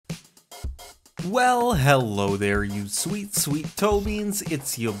Well, hello there, you sweet, sweet toe beans.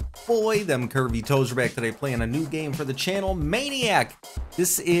 It's your boy, them curvy toes are back today playing a new game for the channel, Maniac.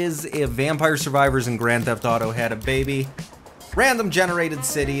 This is if Vampire Survivors and Grand Theft Auto had a baby. Random generated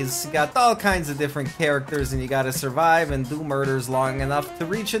cities, you got all kinds of different characters, and you gotta survive and do murders long enough to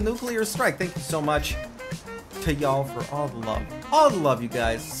reach a nuclear strike. Thank you so much to y'all for all the love. All the love, you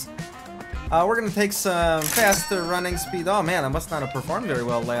guys. We're gonna take some faster running speed. Oh man, I must not have performed very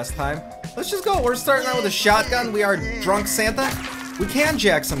well last time. Let's just go. We're starting out with a shotgun. We are drunk Santa. We can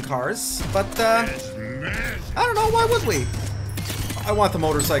jack some cars, but I don't know, why would we? I want the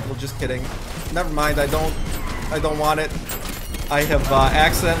motorcycle, just kidding. Never mind, I don't want it. I have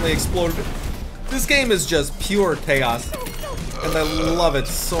accidentally exploded it. This game is just pure chaos, and I love it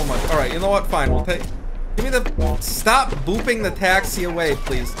so much. Alright, you know what? Fine, we'll take... Give me the... Stop booping the taxi away,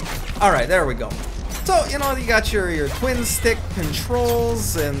 please. Alright, there we go. So, you know, you got your twin stick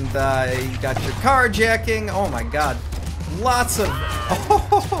controls, and you got your carjacking. Oh my god. Lots of...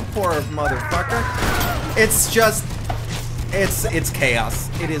 Oh, poor motherfucker. It's just... It's chaos.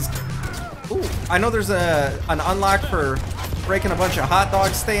 It is... Ooh, I know there's an unlock for breaking a bunch of hot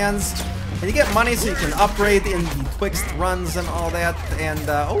dog stands. And you get money so you can upgrade in the Twixt runs and all that. And,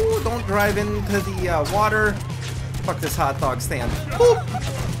 oh, don't drive into the water. Fuck this hot dog stand. Boop.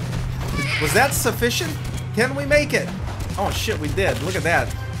 Was that sufficient? Can we make it? Oh shit, we did. Look at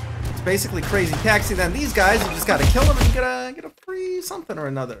that. It's basically Crazy Taxi. Then these guys, you just gotta kill them and you get a free something or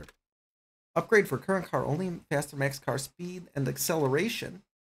another. Upgrade for current car only, faster max car speed and acceleration.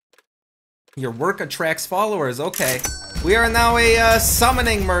 Your work attracts followers. Okay. We are now a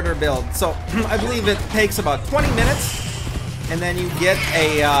summoning murder build. So I believe it takes about 20 minutes. And then you get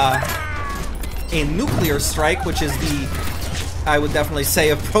a nuclear strike, which is the... I would definitely say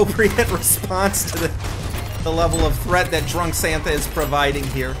appropriate response to the level of threat that Drunk Santa is providing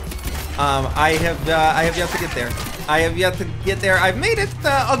here. I have yet to get there. I have yet to get there. I've made it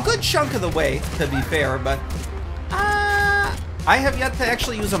a good chunk of the way, to be fair, but I have yet to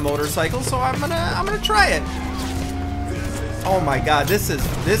actually use a motorcycle, so I'm gonna try it. Oh my god, this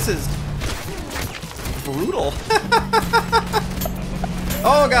is brutal.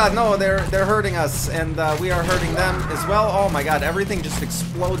 Oh god, no, they're hurting us, and we are hurting them as well. Oh my god, everything just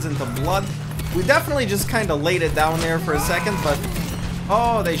explodes into blood. We definitely just kind of laid it down there for a second, but...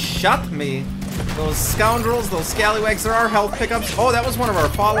 Oh, they shot me. Those scoundrels, those scallywags. There are health pickups. Oh, that was one of our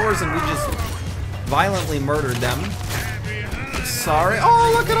followers, and we just violently murdered them. Sorry.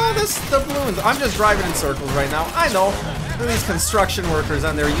 Oh, look at all this doubloons. I'm just driving in circles right now. I know. Look at these construction workers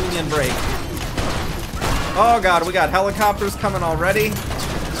on their union break. Oh god, we got helicopters coming already.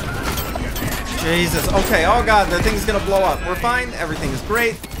 Jesus. Okay, oh god, the thing's gonna blow up. We're fine. Everything is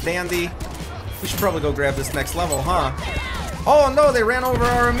great. Dandy. We should probably go grab this next level, huh? Oh no, they ran over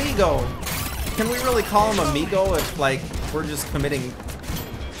our amigo. Can we really call him amigo if, like, we're just committing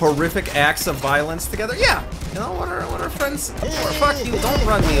horrific acts of violence together? Yeah. You know, what are friends for? Fuck you. Don't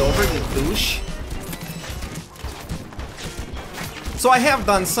run me over, you douche. So I have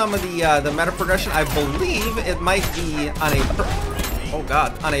done some of the meta progression. I believe it might be on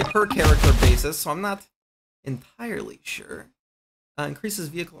a per character basis, so I'm not entirely sure. Increases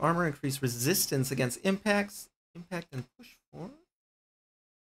vehicle armor, increase resistance against impact and push forward.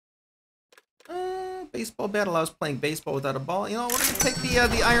 Baseball bat allows playing baseball without a ball. You know, we're gonna take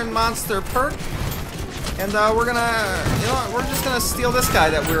the Iron Monster perk, and we're gonna, you know, we're just gonna steal this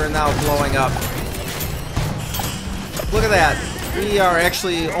guy that we're now blowing up. Look at that. We are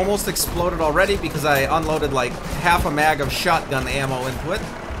actually almost exploded already because I unloaded like half a mag of shotgun ammo into it.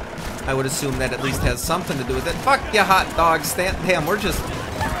 I would assume that at least has something to do with it. Fuck ya, hot dog stand. Damn, we're just...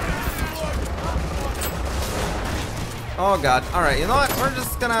 Oh god. Alright, you know what?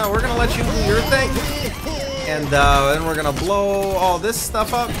 We're gonna let you do your thing. And then we're gonna blow all this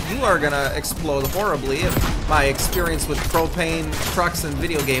stuff up. You are gonna explode horribly if my experience with propane trucks and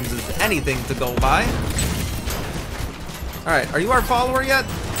video games is anything to go by. Alright, are you our follower yet?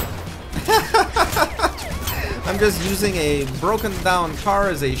 I'm just using a broken down car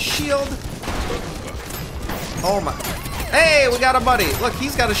as a shield. Oh my... Hey, we got a buddy. Look,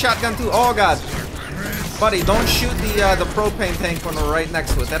 he's got a shotgun too. Oh god. Buddy, don't shoot the propane tank when we're right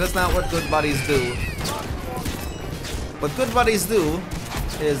next to it. That is not what good buddies do. What good buddies do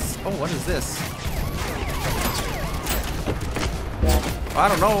is... Oh, what is this? I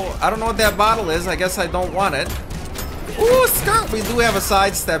don't know. I don't know what that bottle is. I guess I don't want it. Ooh, skirt! We do have a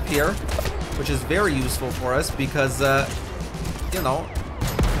sidestep here, which is very useful for us because, you know,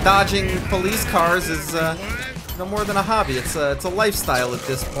 dodging police cars is no more than a hobby. It's a lifestyle at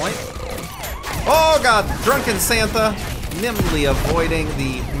this point. Oh god, drunken Santa. nimbly avoiding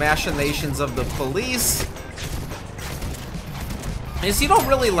the machinations of the police. Is you don't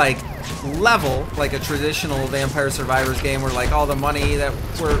really like level like a traditional Vampire Survivors game where like all the money that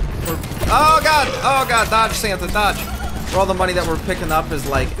we're oh god, dodge Santa, dodge. Where all the money that we're picking up is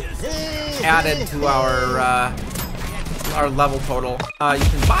like added to our level total. You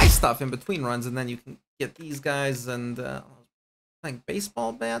can buy stuff in between runs, and then you can get these guys and like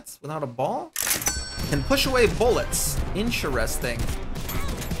baseball bats without a ball. Can push away bullets. Interesting.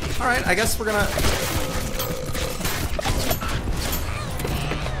 All right, I guess we're gonna.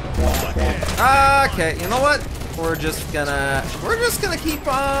 Okay, you know what? We're just gonna keep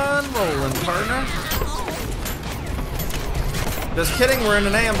on rolling, partner. Just kidding, we're in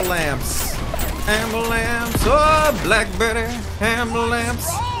an ambulance. Ambulance, oh Blackberry, ambulance.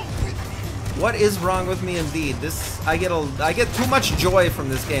 What is wrong with me indeed? I get too much joy from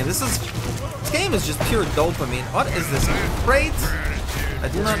this game. This game is just pure dopamine. What is this? Crate? I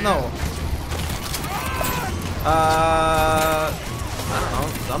do not know. I don't know,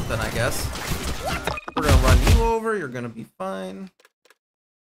 something I guess. We're gonna run you over, you're gonna be fine.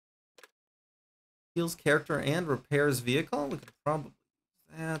 Heals character and repairs vehicle? We could probably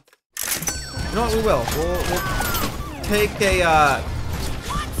do that. You know what, we will. We'll take a,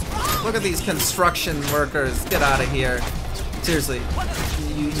 look at these construction workers. Get out of here. Seriously,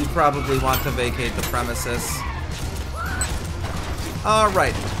 you probably want to vacate the premises.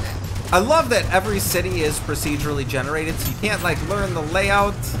 Alright. I love that every city is procedurally generated, so you can't like learn the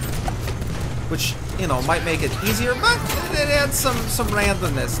layout, which, you know, might make it easier, but it adds some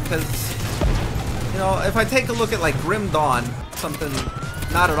randomness, because, you know, if I take a look at like Grim Dawn, something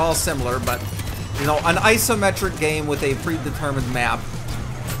not at all similar, but, you know, an isometric game with a predetermined map.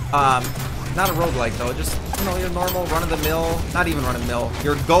 Not a roguelike though, just, you know, your normal run-of-the-mill, not even run-of-the-mill,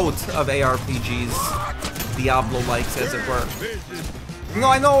 your goat of ARPGs, Diablo-likes as it were. No,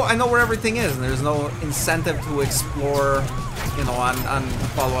 I know where everything is, and there's no incentive to explore, you know, on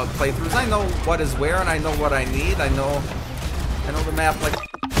follow-up playthroughs. I know what is where, and I know what I need. I know the map, like, I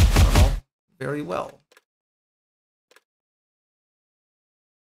don't know, very well.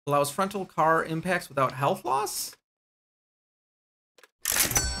 Allows frontal car impacts without health loss?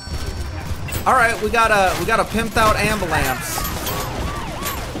 Alright, we got a pimped out ambulance.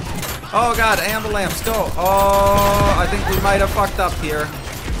 Oh god, ambulance, go. Oh, I think we might have fucked up here.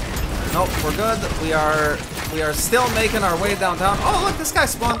 Nope, we're good. We are still making our way downtown. Oh look, this guy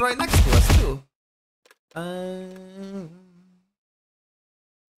spawned right next to us too.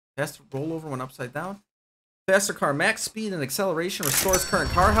 Faster rollover when upside down. Faster car, max speed and acceleration restores current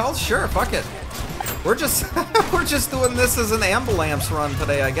car health. Sure, fuck it. We're just we're just doing this as an ambulance run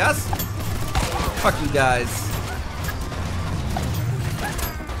today, I guess. Fuck you guys.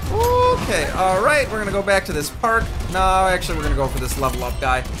 Okay, alright, we're gonna go back to this park. No, actually we're gonna go for this level up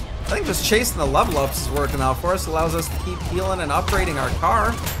guy. I think just chasing the level ups is working out for us. Allows us to keep healing and upgrading our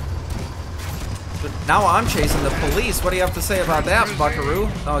car. But now I'm chasing the police. What do you have to say about that, buckaroo?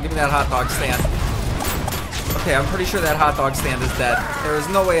 Oh, give me that hot dog stand. Okay, I'm pretty sure that hot dog stand is dead. There is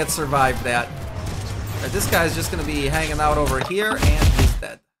no way it survived that. Right, this guy's just gonna be hanging out over here, and he's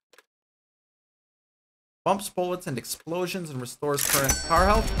dead. Bumps bullets and explosions and restores current car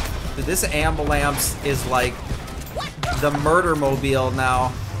health. Dude, this ambulance is like the murder mobile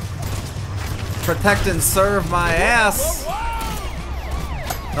now. Protect and serve my ass.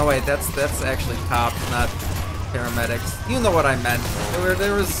 No wait, that's actually cops, not paramedics. You know what I meant.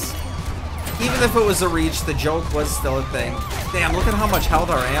 There was, even if it was a reach, the joke was still a thing. Damn, look at how much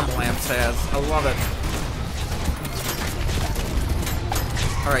health our ambulance has. I love it.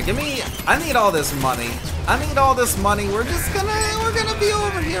 Alright, I need all this money. I need all this money. We're gonna be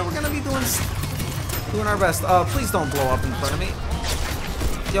over here. We're gonna be doing our best. Please don't blow up in front of me.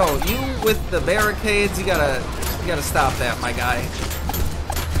 Yo, you with the barricades, you gotta stop that, my guy.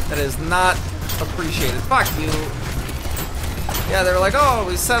 That is not appreciated. Fuck you. Yeah, they were like, oh,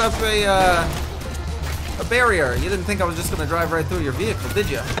 we set up a barrier. You didn't think I was just gonna drive right through your vehicle, did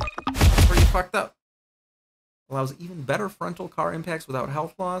you? Pretty fucked up. Allows even better frontal car impacts without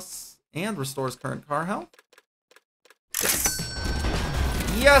health loss and restores current car health. Yes.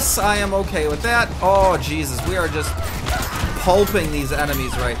 Yes, I am okay with that. Oh, Jesus, we are just pulping these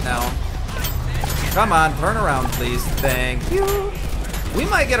enemies right now. Come on, turn around, please. Thank you. We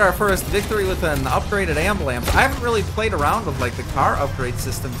might get our first victory with an upgraded ambulance. I haven't really played around with like the car upgrade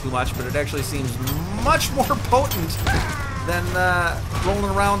system too much, but it actually seems much more potent than rolling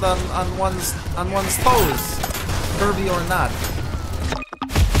around on one's toes, curvy or not.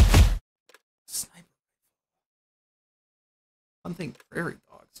 Sniper. Hunting prairie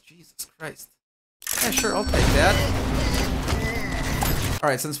dogs. Jesus Christ. Yeah, sure, I'll take that.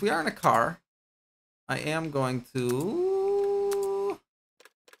 Alright, since we are in a car, I am going to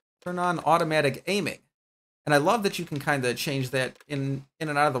turn on automatic aiming. And I love that you can kind of change that in and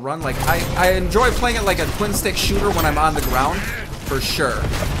out of the run. Like, I enjoy playing it like a twin-stick shooter when I'm on the ground, for sure.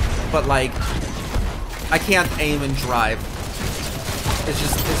 But, like, I can't aim and drive. It's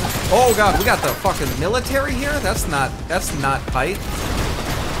just, oh god, we got the fucking military here? That's not tight.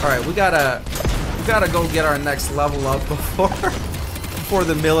 Alright, we gotta go get our next level up before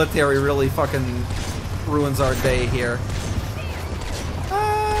the military really fucking ruins our day here.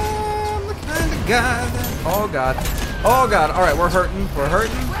 I'm the kind of guy that... Oh god. Oh god. Alright, we're hurting. We're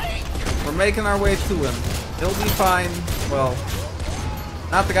hurting. We're making our way to him. He'll be fine. Well,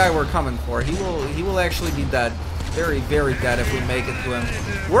 not the guy we're coming for. He will actually be dead. Very, very dead if we make it to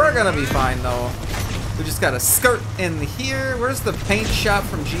him. We're gonna be fine though. We just gotta skirt in here. Where's the paint shop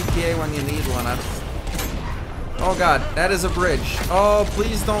from GTA when you need one? Oh god, that is a bridge. Oh,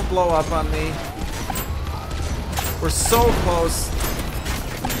 please don't blow up on me. We're so close.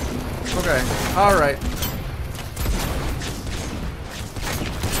 Okay, alright.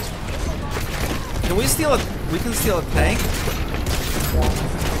 Can we steal we can steal a tank?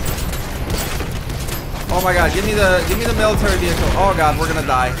 Oh my god, give me the military vehicle. Oh god, we're gonna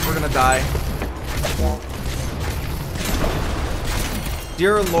die. We're gonna die.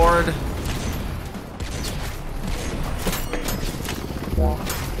 Dear Lord.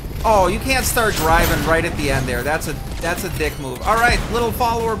 Oh, you can't start driving right at the end there. That's a dick move. Alright, little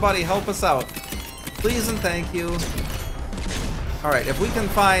follower buddy, help us out. Please and thank you. Alright, if we can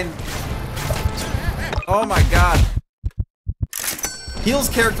find... Oh my god. Heals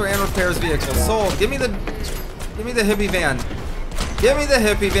character and repairs vehicle. Sold. Give me the hippie van. Give me the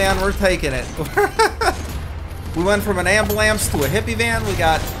hippie van. We're taking it. We went from an ambulance to a hippie van. We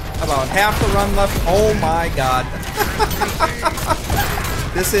got about half the run left. Oh my god.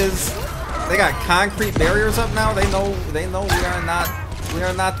 This is... They got concrete barriers up now. They know we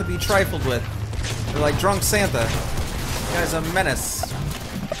are not to be trifled with. They're like drunk Santa. You guys are a menace.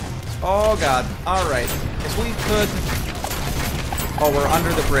 Oh god. Alright. If we could... Oh, we're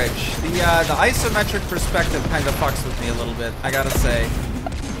under the bridge. The isometric perspective kind of fucks with me a little bit, I gotta say.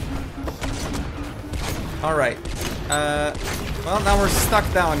 Alright. Well, now we're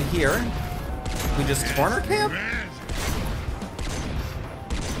stuck down here. We just corner camp?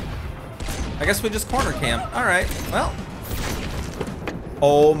 I guess we just corner camp. Alright, well.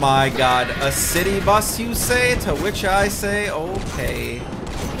 Oh my god. A city bus, you say? To which I say, okay. I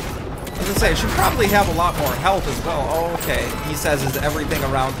was gonna say, it should probably have a lot more health as well. Oh, okay. He says as everything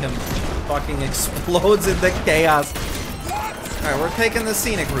around him fucking explodes into chaos. Alright, we're taking the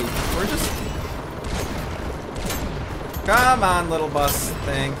scenic route. We're just... Come on, little bus.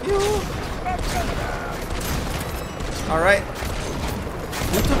 Thank you. Alright.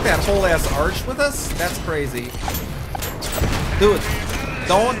 We took that whole ass arch with us? That's crazy. Dude,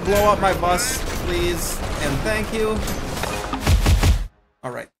 don't blow up my bus, please. And thank you.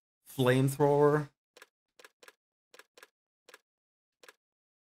 Alright. Flamethrower.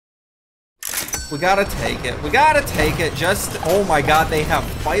 We gotta take it. We gotta take it. Just, oh my god, they have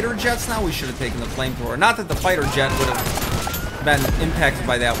fighter jets now? We should have taken the flamethrower. Not that the fighter jet would have been impacted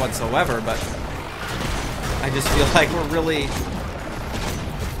by that whatsoever, but I just feel like we're really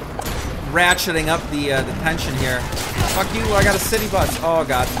ratcheting up the tension here. Fuck you, I got a city bus. Oh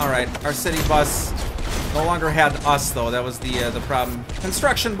god, alright. Our city bus no longer had us though, that was the problem.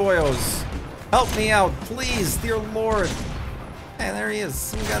 Construction boyos, help me out, please, dear lord. Hey, there he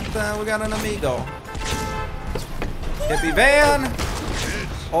is. We got an amigo. Hippie van.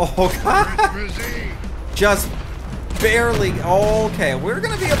 Oh god. Just barely. Okay, we're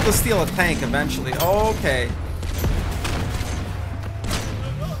gonna be able to steal a tank eventually. Okay.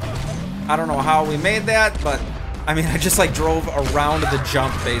 I don't know how we made that, but I mean, I just like drove around the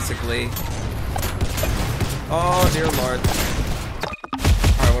jump basically. Oh dear lord.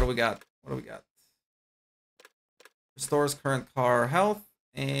 Alright, what do we got? What do we got? Restores current car health.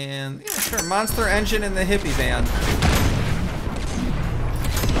 And yeah, sure, monster engine in the hippie van.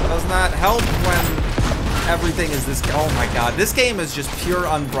 Does not help when everything is this. Oh my god, this game is just pure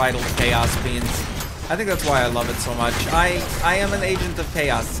unbridled chaos beans. I think that's why I love it so much. I am an agent of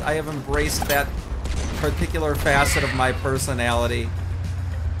chaos. I have embraced that particular facet of my personality.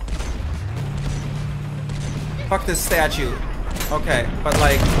 Fuck this statue. Okay, but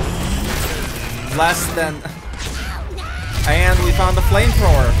like less than. And we found the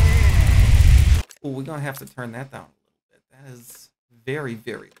flamethrower. Ooh, we're gonna have to turn that down a little bit. That is very,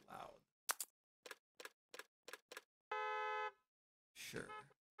 very loud. Sure.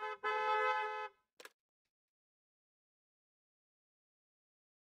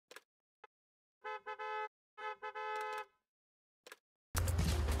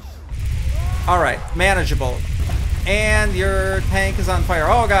 Alright, manageable. And your tank is on fire.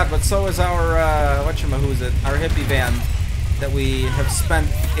 Oh god, but so is our, whatchamahoosit, our hippie van that we have spent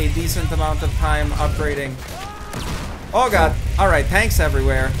a decent amount of time upgrading. Oh god, alright, tanks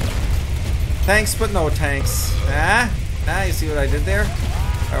everywhere. Tanks, but no tanks. Ah, you see what I did there?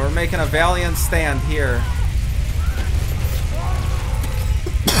 Alright, we're making a valiant stand here.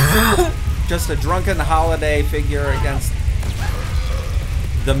 Just a drunken holiday figure against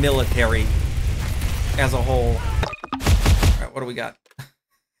the military as a whole. Alright, what do we got?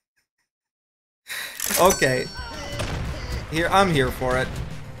 Okay. I'm here for it.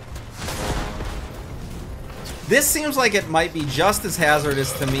 This seems like it might be just as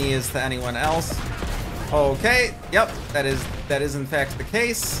hazardous to me as to anyone else. Okay, yep, that is in fact the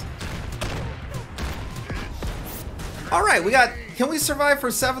case. Alright, can we survive for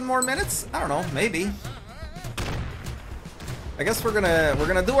 7 more minutes? I don't know, maybe. I guess we're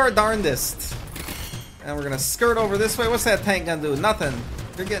gonna do our darndest. And we're gonna skirt over this way. What's that tank gonna do? Nothing.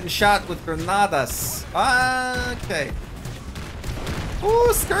 You're getting shot with granadas. Okay.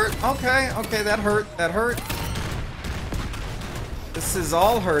 Ooh, skirt. Okay, that hurt. This is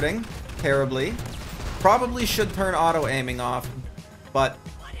all hurting terribly. Probably should turn auto aiming off, but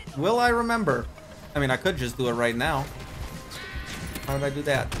will I remember? I mean, I could just do it right now. How did I do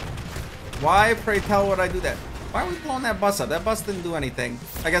that? Why, pray tell, would I do that? Why are we blowing that bus up? That bus didn't do anything.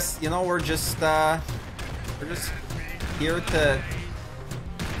 I guess, you know, we're just here to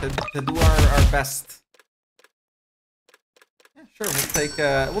do our best. Yeah, sure.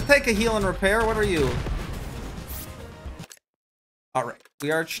 We'll take a heal and repair. What are you? All right,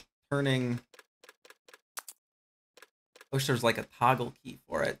 we are turning. I wish there's like a toggle key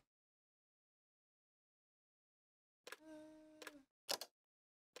for it.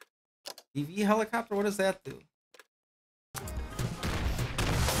 DV helicopter. What does that do?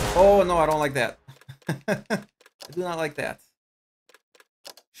 Oh no, I don't like that. I do not like that.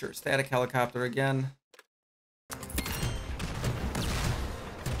 Sure, static helicopter again.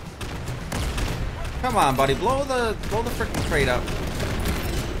 Come on, buddy, blow the freaking crate up.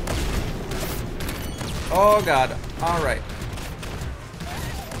 Oh god. All right.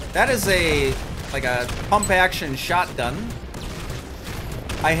 That is like a pump action shotgun.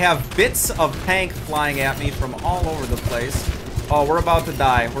 I have bits of tank flying at me from all over the place. Oh, we're about to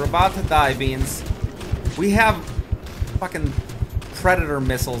die. We're about to die, Beans. We have fucking Predator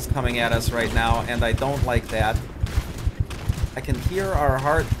missiles coming at us right now, and I don't like that. I can hear our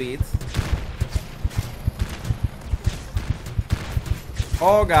heartbeat.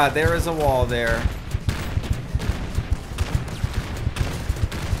 Oh god, there is a wall there.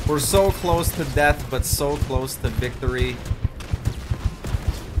 We're so close to death, but so close to victory.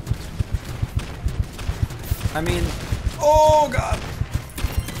 I mean, oh god.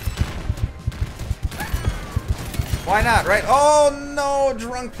 Why not, right? Oh no,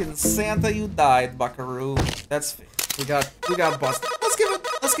 drunken Santa, you died, buckaroo. That's we got busted. Let's give it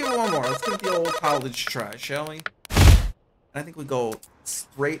one more. Let's give it the old college try, shall we? I think we go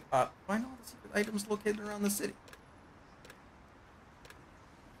straight up. Find all the secret items located around the city.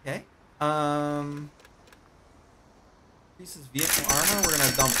 Okay. Increases vehicle armor. We're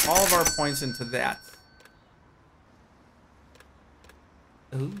gonna dump all of our points into that.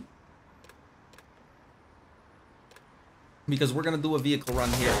 Ooh. Because we're gonna do a vehicle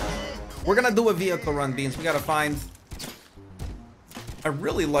run here. We're gonna do a vehicle run, Beans. We gotta find. I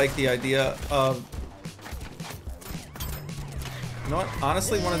really like the idea of. You know what?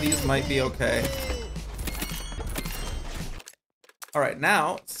 Honestly, one of these might be okay. Alright,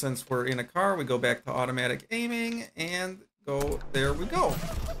 now, since we're in a car, we go back to automatic aiming and go. There we go.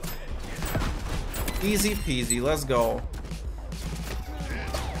 Easy peasy, let's go.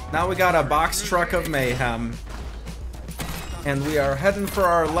 Now we got a box truck of mayhem. And we are heading for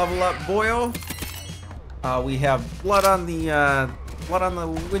our level up boyo. We have blood on the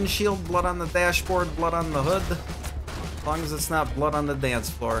windshield, blood on the dashboard, blood on the hood. As long as it's not blood on the dance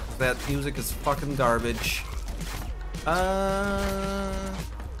floor, 'cause that music is fucking garbage.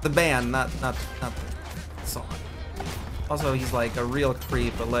 The band, not the song. Also, he's like a real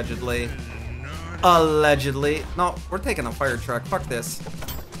creep, allegedly. Allegedly. No, we're taking a fire truck. Fuck this.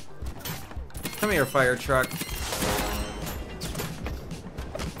 Come here, fire truck.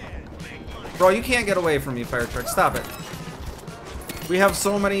 Bro, you can't get away from me, fire truck. Stop it. We have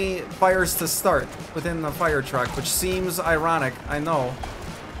so many fires to start within the fire truck, which seems ironic, I know.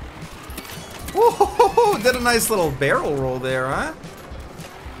 Whoa, did a nice little barrel roll there, huh?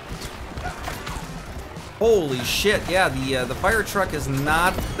 Holy shit, yeah, the fire truck is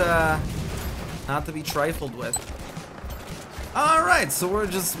not to be trifled with. Alright, so we're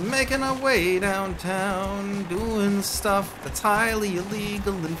just making our way downtown, doing stuff that's highly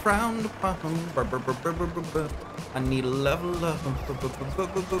illegal and frowned upon. I need a level up.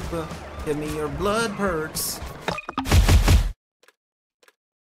 Give me your blood perks.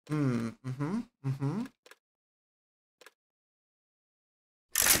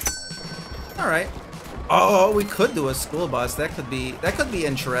 Alright. Oh, we could do a school bus. That could be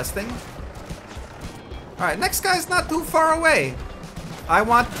interesting. Alright, next guy's not too far away. I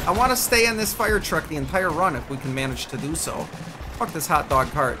want to stay in this fire truck the entire run if we can manage to do so. Fuck this hot dog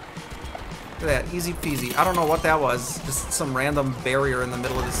cart. Look at that, easy peasy. I don't know what that was. Just some random barrier in the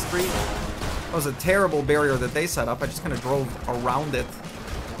middle of the street. That was a terrible barrier that they set up. I just kind of drove around it.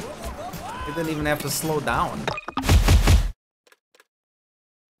 It didn't even have to slow down.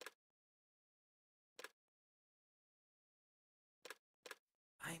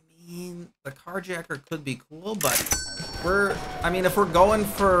 The carjacker could be cool, but if we're going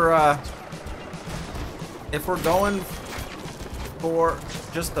for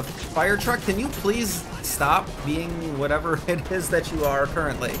just the fire truck, can you please stop being whatever it is that you are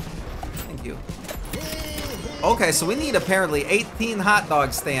currently? Thank you. Okay, so we need apparently 18 hot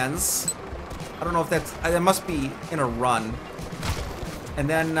dog stands. I don't know if that must be in a run. And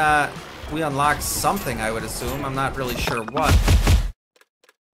then we unlock something, I would assume. I'm not really sure what.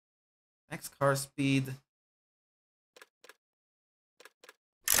 Max car speed.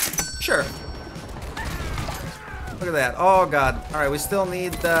 Sure. Look at that. Oh god. Alright, we still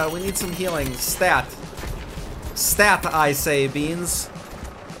need we need some healing. Stat, I say, Beans.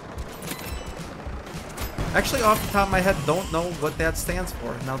 Actually, off the top of my head, don't know what that stands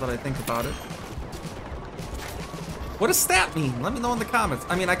for, now that I think about it. What does stat mean? Let me know in the comments.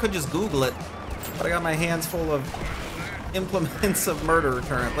 I mean, I could just Google it, but I got my hands full of implements of murder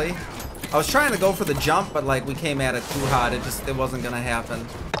currently. I was trying to go for the jump, but like we came at it too hot. It wasn't gonna happen.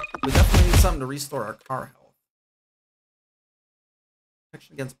 We definitely need something to restore our car health.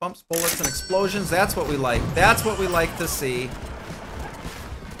 Protection against bumps, bullets, and explosions. That's what we like. That's what we like to see.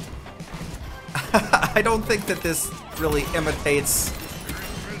 I don't think that this really imitates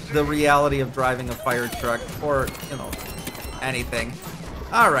the reality of driving a fire truck or, you know, anything.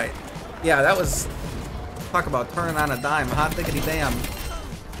 All right. Yeah, that was, talk about turning on a dime. Hot diggity damn.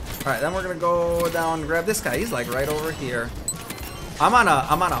 All right, then we're gonna go down and grab this guy. He's like right over here. I'm on a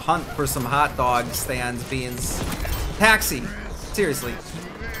hunt for some hot dog stands, Beans. Taxi, seriously,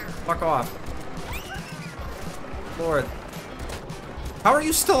 fuck off. Lord, how are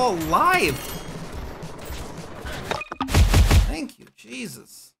you still alive? Thank you,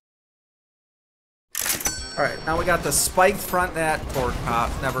 Jesus. All right, now we got the spiked front net for cop.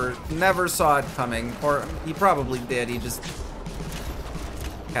 Never saw it coming, or he probably did. He just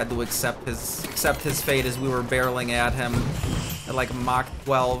had to accept his fate as we were barreling at him at like Mach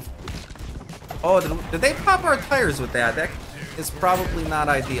 12. Oh, did they pop our tires with that? That is probably not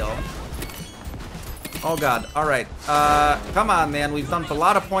ideal. Oh god. All right. Come on, man. We've dumped a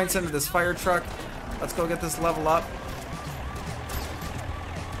lot of points into this fire truck. Let's go get this level up.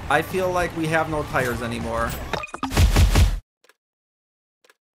 I feel like we have no tires anymore.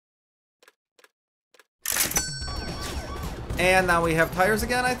 And now we have tires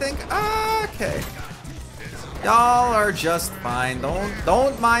again, I think. Okay. Y'all are just fine.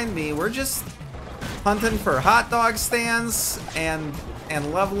 Don't mind me. We're just hunting for hot dog stands and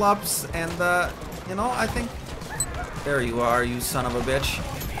level ups, and you know, I think there you are, you son of a bitch.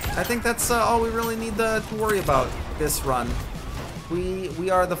 I think that's all we really need to worry about this run.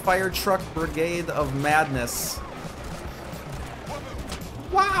 We are the fire truck brigade of madness.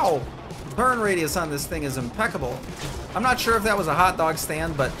 Wow! Turn radius on this thing is impeccable. I'm not sure if that was a hot dog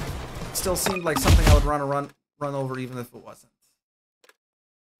stand, but it still seemed like something I would run over even if it wasn't.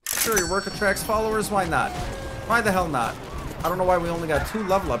 Sure, your work attracts followers, why not? Why the hell not? I don't know why we only got 2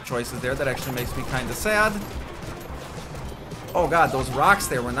 level up choices there. That actually makes me kind of sad. Oh god, those rocks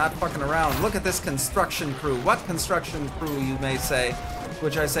there were not fucking around. Look at this construction crew. What construction crew, you may say?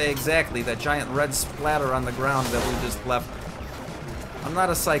 Which I say exactly, that giant red splatter on the ground that we just left. I'm not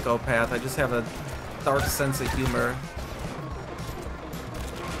a psychopath, I just have a dark sense of humor.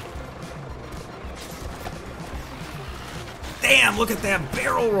 Damn, look at that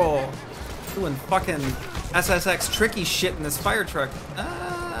barrel roll! Doing fucking SSX tricky shit in this fire truck.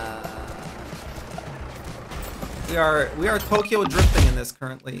 We are Tokyo drifting in this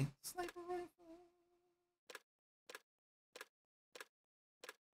currently. Sniper rifle.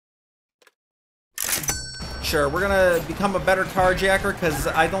 Sure, we're gonna become a better carjacker because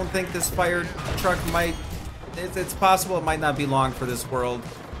I don't think this fire truck might. It's possible it might not be long for this world.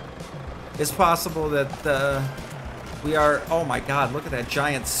 It's possible that We are, oh my god, look at that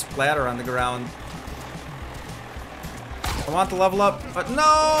giant splatter on the ground. I want to level up, but no,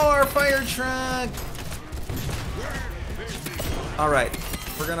 our fire truck. All right,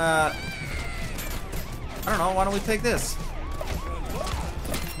 we're gonna, I don't know, why don't we take this?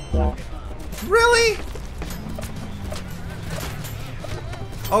 Really?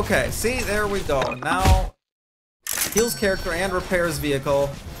 Okay, see, there we go. Now, heals character and repairs vehicle.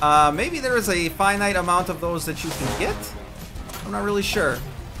 Maybe there is a finite amount of those that you can get? I'm not really sure.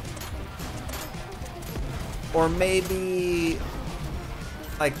 Or maybe,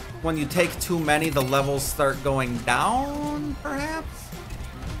 like, when you take too many, the levels start going down, perhaps?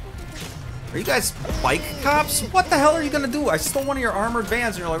 Are you guys bike cops? What the hell are you gonna do? I stole one of your armored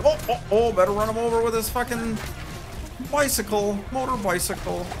vans, and you're like, oh, better run him over with this fucking bicycle, motor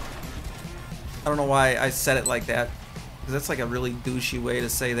bicycle. I don't know why I said it like that, because that's like a really douchey way to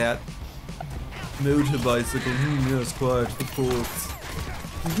say that. Motor bicycle, yes, quite, of course.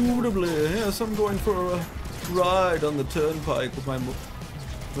 Indubitably, yes, I'm going for a ride on the turnpike with my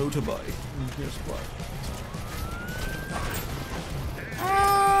motorbike. Yes, quite.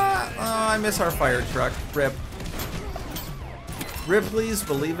 Oh, I miss our fire truck. Rip. Ripley's,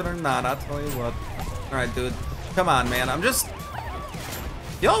 believe it or not, I'll tell you what. Alright, dude. Come on, man. I'm just...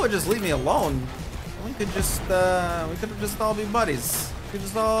 Y'all would just leave me alone. We could just, we could just all be buddies. We could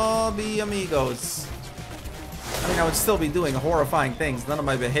just all be amigos. I mean, I would still be doing horrifying things. None of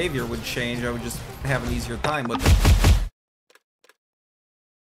my behavior would change. I would just have an easier time with it.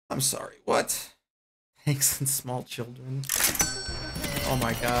 I'm sorry, what? Tanks and small children. Oh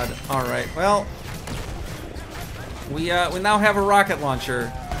my god. Alright, well... We now have a rocket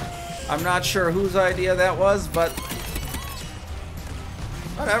launcher. I'm not sure whose idea that was, but...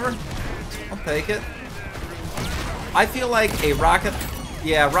 Whatever. I'll take it. I feel like a rocket...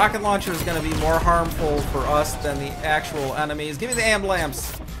 Yeah, rocket launcher is going to be more harmful for us than the actual enemies. Give me the amp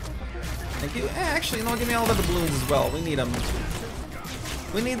lamps. Thank you. Actually, no, give me all the doubloons as well. We need them.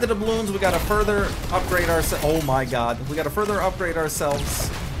 We need the doubloons. We got to further upgrade ourselves. Oh my god. We got to further upgrade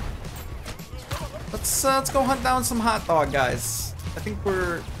ourselves. Let's go hunt down some hot dog guys. I think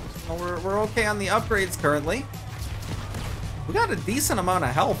we're okay on the upgrades currently. We got a decent amount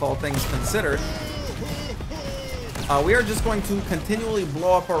of health, all things considered. We are just going to continually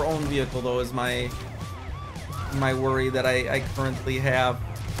blow up our own vehicle, though, is my worry that I currently have.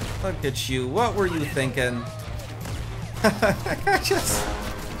 Look at you. What were you thinking? I just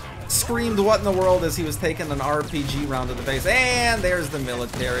screamed what in the world as he was taking an RPG round to the face. And there's the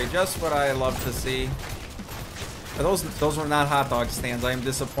military. Just what I love to see. But those were not hot dog stands. I am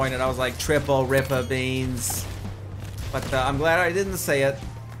disappointed. I was like, triple Ripper beans. But I'm glad I didn't say it,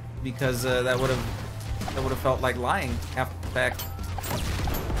 because that would have felt like lying after the fact.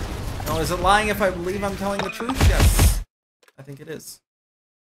 No, is it lying if I believe I'm telling the truth? Yes. I think it is.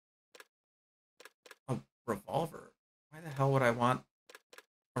 A revolver. Why the hell would I want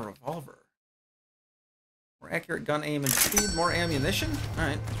a revolver? More accurate gun aim and speed, more ammunition?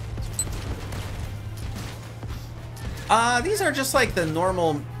 Alright. These are just like the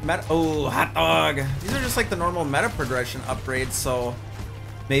normal meta- Oh, hot dog! These are just like the normal meta progression upgrades, so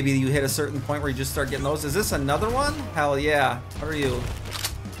maybe you hit a certain point where you just start getting those. Is this another one? Hell yeah. What are you?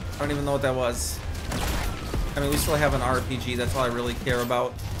 I don't even know what that was. I mean, we still have an RPG, that's all I really care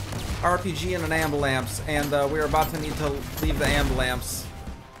about. RPG and an ambulance, and we're about to need to leave the ambulance.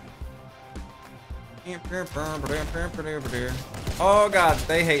 Oh god,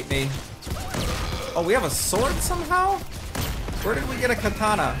 they hate me. Oh, we have a sword somehow? Where did we get a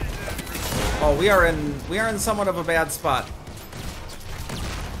katana? Oh, we are in somewhat of a bad spot.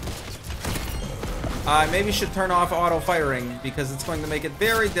 I maybe should turn off auto firing, because it's going to make it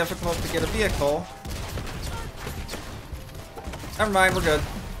very difficult to get a vehicle. Never mind, we're good.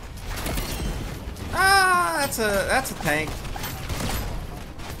 Ah, that's a tank.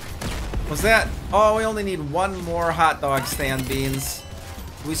 Was that? Oh, we only need one more hot dog stand, Beans.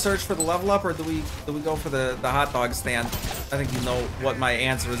 Do we search for the level up, or do we go for the hot dog stand? I think you know what my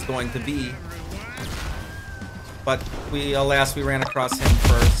answer is going to be. But alas, we ran across him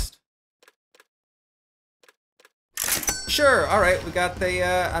first. Sure, alright, we got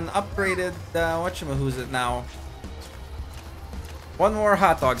an upgraded, whatchamahoo's it now? One more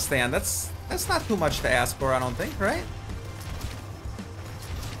hot dog stand. That's not too much to ask for, I don't think, right?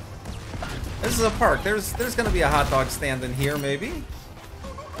 This is a park. There's gonna be a hot dog stand in here, maybe.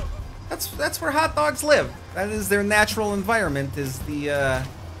 That's where hot dogs live. That is their natural environment, is the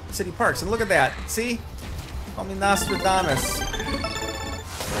city parks. And look at that. See? Call me Nostradamus.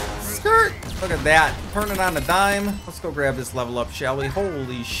 Skirt! Look at that. Turn it on a dime. Let's go grab this level up, shall we?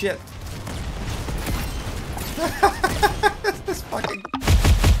 Holy shit. This fucking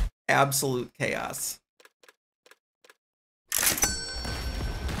absolute chaos.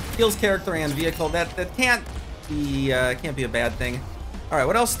 Skills, character, and vehicle. That can't be a bad thing. All right,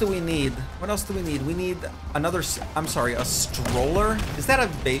 what else do we need? What else do we need? We need another. I'm sorry, a stroller. Is that a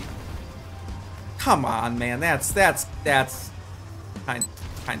bait? Come on, man. That's kind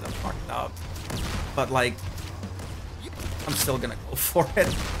of fucked up. But like, I'm still gonna go for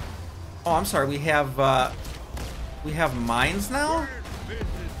it. Oh, I'm sorry. We have mines now.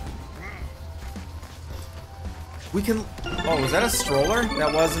 We can. Oh, was that a stroller?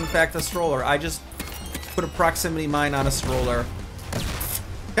 That was in fact a stroller. I just put a proximity mine on a stroller.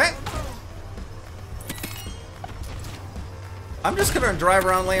 Okay. I'm just gonna drive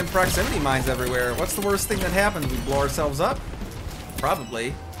around laying proximity mines everywhere. What's the worst thing that happens? We blow ourselves up?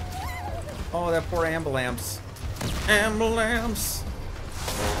 Probably. Oh, that poor ambulance. Ambulance.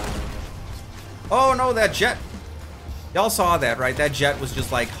 Oh no, that jet. Y'all saw that, right? That jet was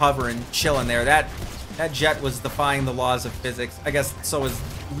just like hovering, chilling there. That jet was defying the laws of physics. I guess so is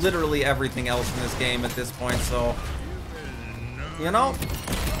literally everything else in this game at this point, so you know,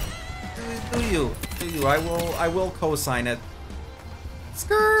 do you? I will co-sign it.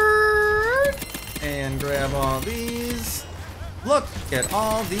 Skirt! And grab all these. Look at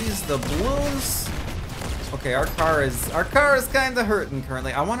all these doubloons. Okay, our car is kind of hurting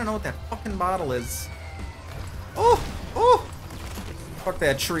currently. I want to know what that fucking bottle is. Oh, oh! Fuck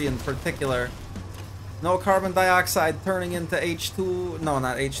that tree in particular. No carbon dioxide turning into H2. No,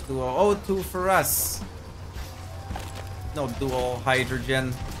 not H2O. O2 for us. No dual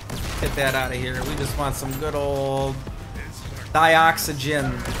hydrogen. Get that out of here. We just want some good old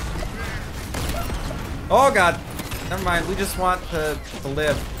dioxygen. Oh god. Never mind. We just want to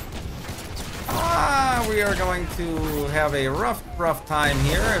live. Ah, we are going to have a rough time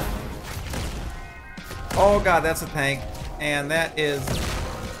here. Oh god, that's a tank. And that is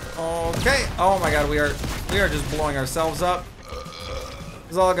okay. Oh my god, we are just blowing ourselves up.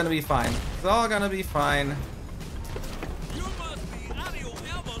 It's all gonna be fine. It's all gonna be fine.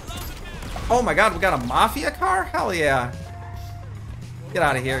 Oh my god, we got a mafia car? Hell yeah. Get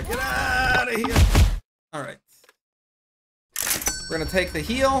out of here. Get out of here. Alright. We're gonna take the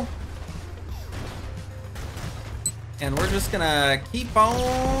heal. And we're just gonna keep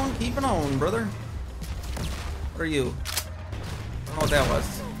on keeping on, brother. What are you? I don't know what that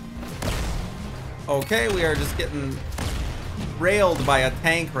was. Okay, we are just getting railed by a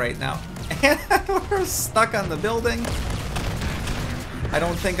tank right now. And we're stuck on the building. I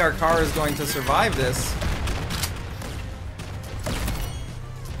don't think our car is going to survive this.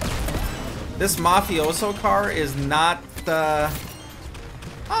 This mafioso car is not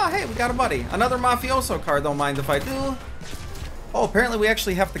oh, hey, we got a buddy. Another mafioso car, don't mind if I do. Oh, apparently we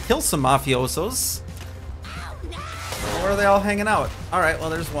actually have to kill some mafiosos. Where are they all hanging out? Alright, well,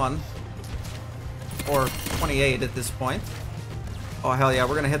 there's one. Or 28 at this point. Oh, hell yeah,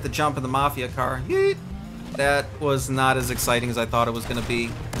 we're gonna hit the jump in the mafia car. Yeet. That was not as exciting as I thought it was gonna be.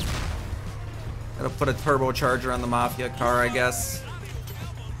 Gotta put a turbocharger on the mafia car, I guess.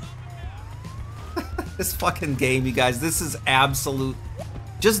 This fucking game, you guys, this is absolute...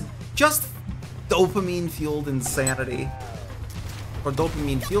 Just dopamine-fueled insanity. Or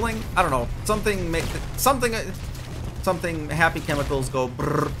dopamine fueling? I don't know. Something happy chemicals go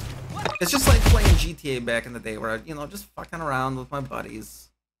brrr. It's just like playing GTA back in the day where I, you know, just fucking around with my buddies.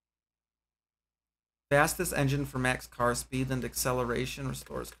 Fastest engine for max car speed and acceleration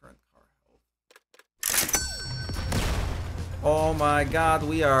restores current car health. Oh my god,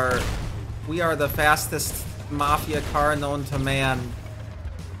 we are the fastest mafia car known to man.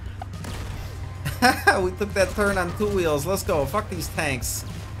 We took that turn on 2 wheels. Let's go. Fuck these tanks.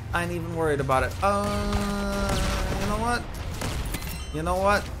 I ain't even worried about it. You know what? You know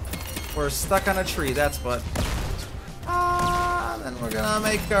what? We're stuck on a tree, that's what. Then we're gonna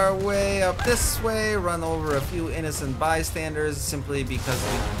make our way up this way, run over a few innocent bystanders simply because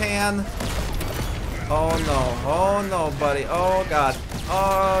we can. Oh no, buddy. Oh god.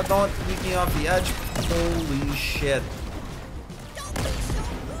 Oh, don't keep me off the edge. Holy shit.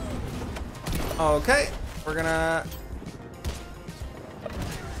 Okay, we're gonna...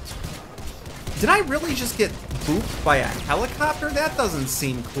 Did I really just get booped by a helicopter? That doesn't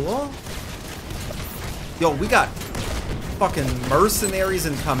seem cool. Yo, we got fucking mercenaries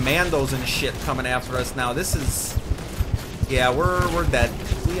and commandos and shit coming after us now. This is... Yeah, we're dead.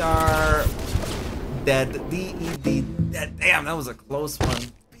 We are dead. Dead. Damn, that was a close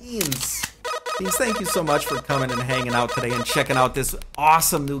one. Beans. Beans, thank you so much for coming and hanging out today and checking out this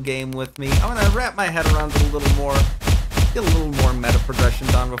awesome new game with me. I'm gonna wrap my head around it a little more, get a little more meta progression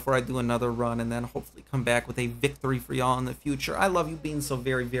done before I do another run, and then hopefully come back with a victory for y'all in the future. I love you beans so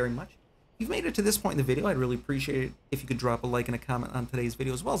very, very much. If you've made it to this point in the video, I'd really appreciate it if you could drop a like and a comment on today's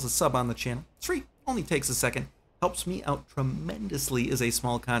video, as well as a sub on the channel. It's free, only takes a second. Helps me out tremendously as a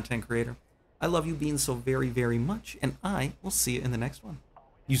small content creator. I love you beans so very, very much, and I will see you in the next one.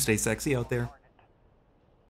 You stay sexy out there.